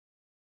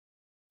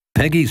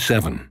Peggy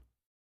 7.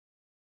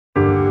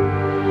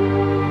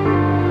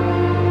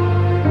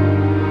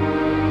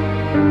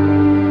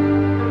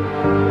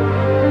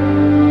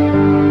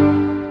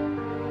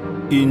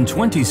 In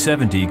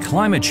 2070,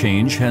 climate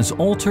change has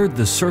altered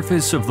the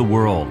surface of the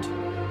world.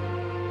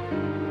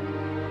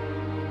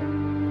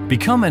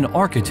 Become an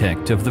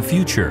architect of the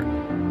future.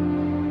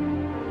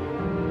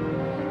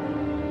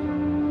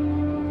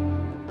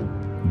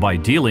 By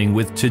dealing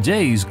with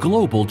today's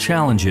global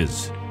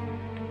challenges.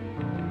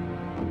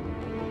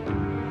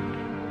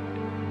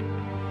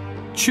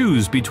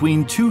 Choose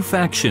between two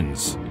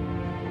factions.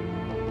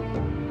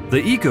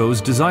 The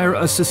ecos desire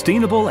a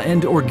sustainable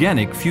and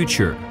organic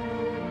future.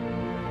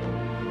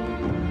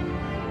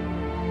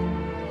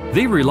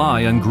 They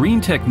rely on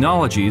green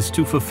technologies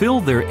to fulfill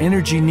their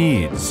energy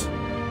needs.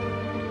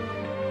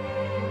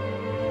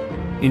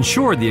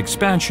 Ensure the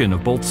expansion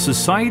of both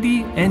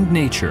society and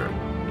nature.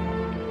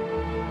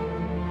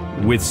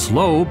 With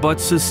slow but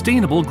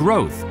sustainable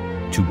growth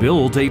to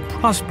build a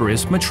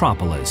prosperous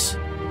metropolis.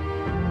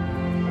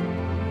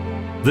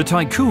 The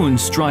tycoons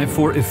strive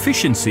for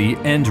efficiency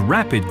and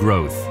rapid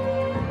growth.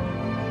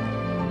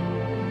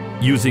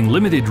 Using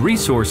limited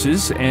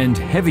resources and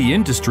heavy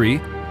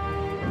industry,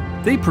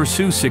 they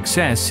pursue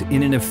success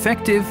in an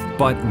effective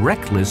but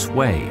reckless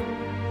way.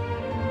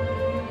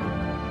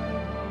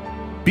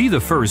 Be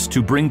the first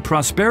to bring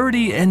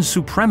prosperity and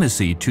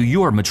supremacy to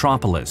your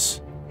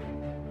metropolis.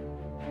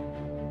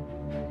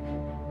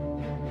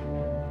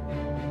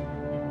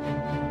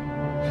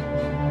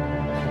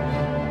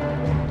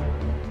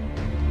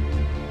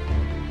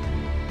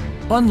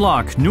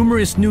 Unlock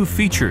numerous new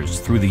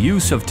features through the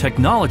use of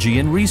technology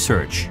and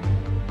research.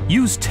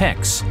 Use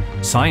techs,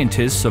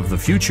 scientists of the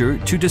future,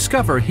 to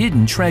discover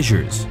hidden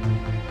treasures.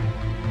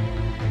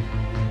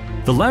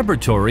 The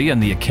laboratory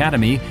and the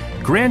academy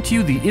grant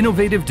you the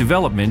innovative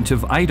development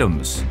of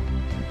items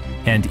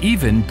and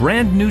even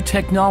brand new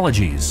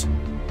technologies.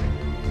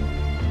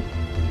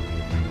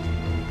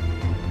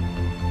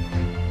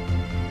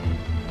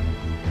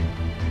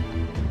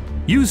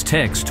 Use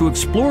techs to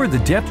explore the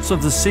depths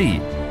of the sea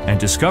and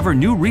discover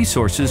new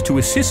resources to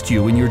assist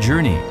you in your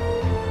journey.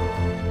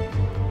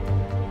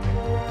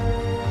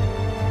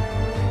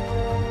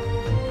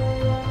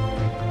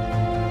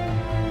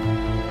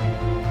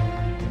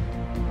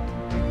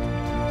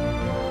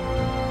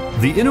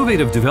 The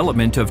innovative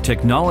development of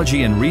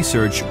technology and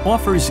research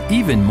offers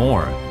even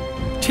more.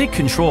 Take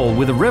control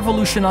with a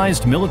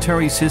revolutionized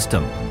military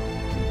system.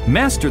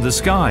 Master the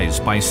skies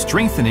by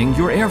strengthening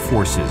your air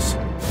forces.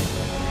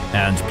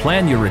 And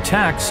plan your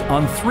attacks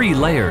on 3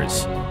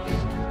 layers.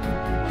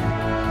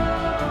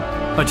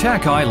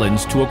 Attack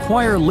islands to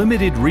acquire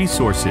limited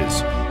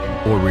resources,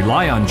 or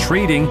rely on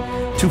trading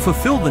to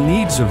fulfill the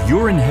needs of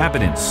your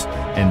inhabitants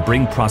and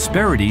bring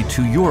prosperity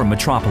to your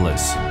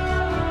metropolis.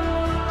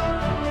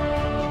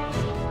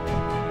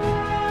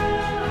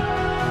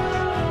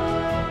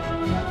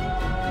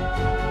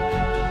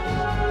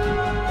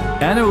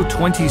 ANNO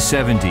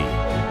 2070.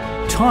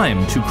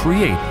 Time to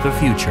create the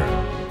future.